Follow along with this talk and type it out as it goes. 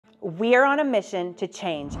We are on a mission to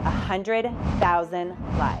change 100,000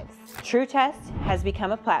 lives. TrueTest has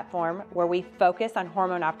become a platform where we focus on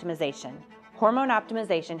hormone optimization. Hormone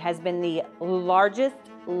optimization has been the largest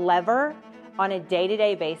lever on a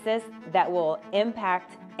day-to-day basis that will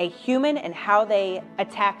impact a human and how they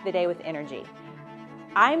attack the day with energy.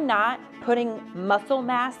 I'm not putting muscle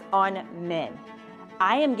mass on men.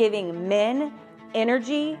 I am giving men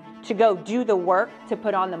energy to go do the work to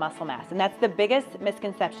put on the muscle mass. And that's the biggest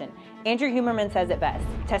misconception. Andrew Huberman says it best.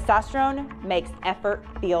 Testosterone makes effort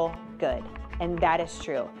feel good. And that is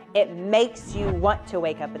true. It makes you want to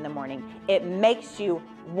wake up in the morning. It makes you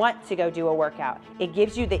want to go do a workout. It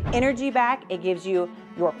gives you the energy back. It gives you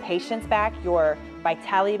your patience back, your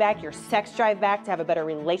vitality back, your sex drive back to have a better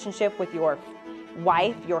relationship with your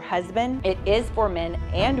wife, your husband. It is for men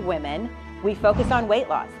and women. We focus on weight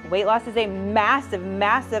loss. Weight loss is a massive,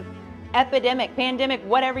 massive epidemic, pandemic,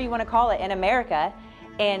 whatever you want to call it in America.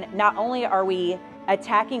 And not only are we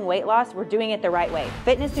attacking weight loss, we're doing it the right way.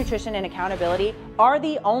 Fitness, nutrition, and accountability are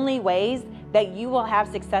the only ways that you will have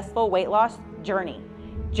successful weight loss journey.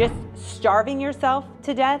 Just starving yourself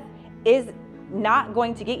to death is not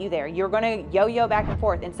going to get you there. You're going to yo-yo back and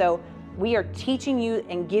forth. And so we are teaching you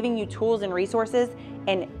and giving you tools and resources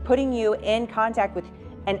and putting you in contact with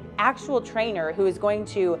an actual trainer who is going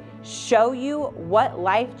to show you what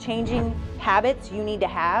life-changing habits you need to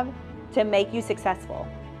have to make you successful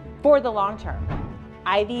for the long term.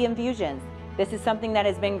 IV infusions. This is something that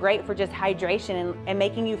has been great for just hydration and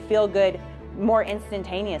making you feel good more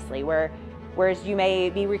instantaneously, whereas you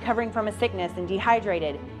may be recovering from a sickness and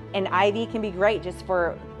dehydrated. An IV can be great just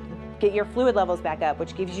for get your fluid levels back up,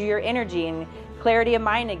 which gives you your energy and clarity of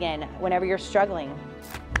mind again whenever you're struggling.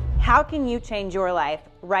 How can you change your life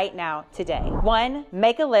right now, today? 1,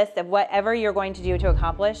 make a list of whatever you're going to do to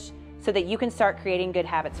accomplish so that you can start creating good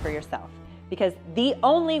habits for yourself. Because the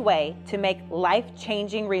only way to make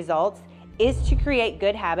life-changing results is to create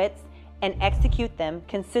good habits and execute them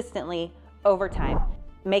consistently over time.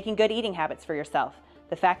 Making good eating habits for yourself.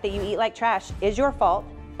 The fact that you eat like trash is your fault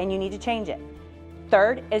and you need to change it.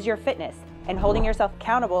 3rd is your fitness and holding yourself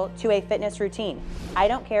accountable to a fitness routine. I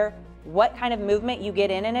don't care what kind of movement you get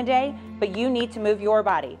in a day, but you need to move your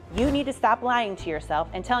body. You need to stop lying to yourself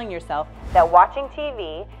and telling yourself that watching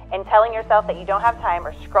TV and telling yourself that you don't have time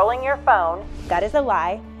or scrolling your phone, that is a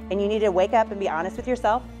lie, and you need to wake up and be honest with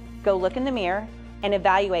yourself, go look in the mirror, and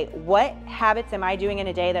evaluate what habits am I doing in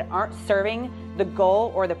a day that aren't serving the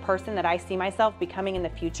goal or the person that I see myself becoming in the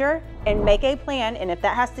future, and make a plan, and if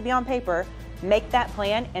that has to be on paper, make that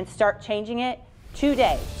plan and start changing it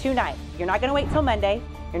today, tonight. You're not gonna wait till Monday.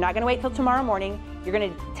 You're not gonna wait till tomorrow morning. You're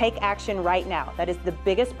gonna take action right now. That is the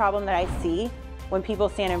biggest problem that I see when people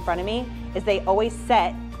stand in front of me, is they always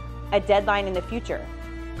set a deadline in the future.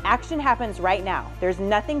 Action happens right now. There's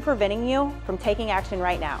nothing preventing you from taking action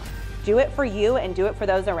right now. Do it for you and do it for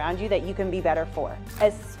those around you that you can be better for.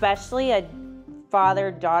 Especially a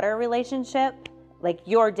father-daughter relationship, like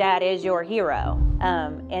your dad is your hero.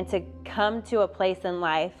 And to come to a place in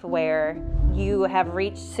life where you have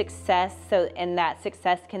reached success, and that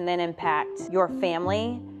success can then impact your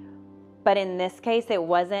family. But in this case, it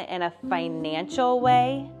wasn't in a financial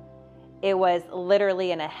way. It was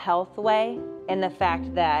literally in a health way. And the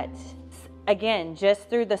fact that, again, just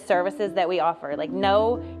through the services that we offer, like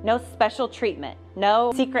no special treatment,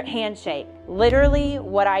 no secret handshake. Literally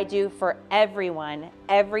what I do for everyone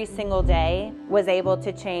every single day was able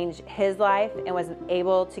to change his life and was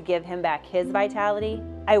able to give him back his vitality.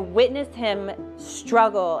 I witnessed him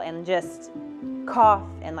struggle and just cough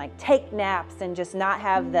and like take naps and just not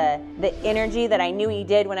have the energy that I knew he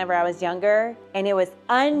did whenever I was younger. And it was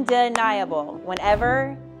undeniable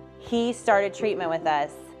whenever he started treatment with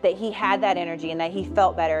us that he had that energy and that he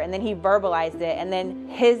felt better, and then he verbalized it, and then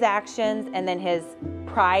his actions and then his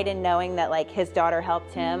pride in knowing that like his daughter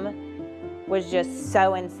helped him was just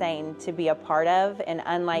so insane to be a part of, and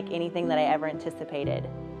unlike anything that I ever anticipated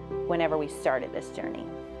whenever we started this journey.